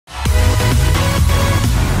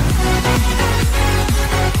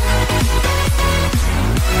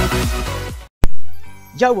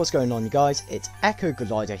Yo, what's going on, you guys? It's Echo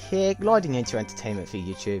Glider here, gliding into entertainment for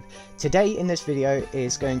YouTube. Today in this video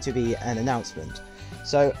is going to be an announcement.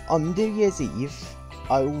 So on New Year's Eve,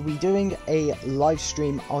 I will be doing a live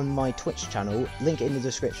stream on my Twitch channel. Link in the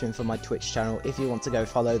description for my Twitch channel if you want to go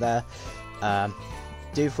follow there.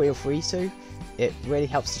 Do feel free to. It really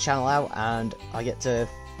helps the channel out, and I get to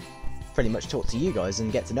pretty much talk to you guys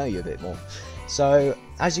and get to know you a bit more. So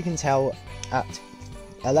as you can tell, at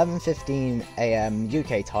 11:15 AM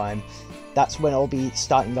UK time, that's when I'll be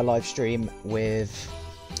starting the live stream with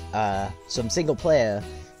some single player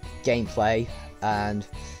gameplay, and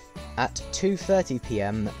at 2:30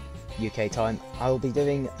 PM UK time I will be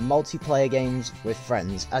doing multiplayer games with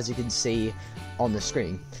friends, as you can see on the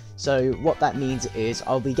screen. So what that means is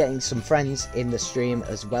I'll be getting some friends in the stream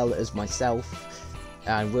as well as myself,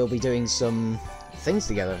 and we'll be doing some things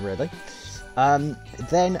together, really.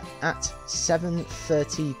 Then at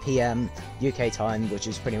 7:30 PM UK time, which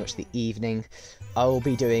is pretty much the evening, I will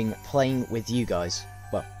be doing playing with you guys.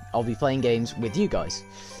 Well, I'll be playing games with you guys.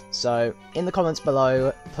 So in the comments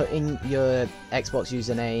below, put in your Xbox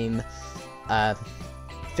username.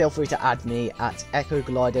 Feel free to add me at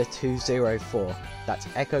EchoGlider204. That's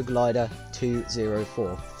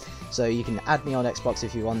EchoGlider204. So you can add me on Xbox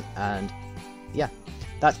if you want, and yeah,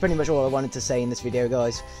 that's pretty much all I wanted to say in this video,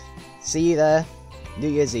 guys. See you there, New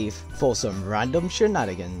Year's Eve, for some random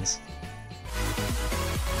shenanigans.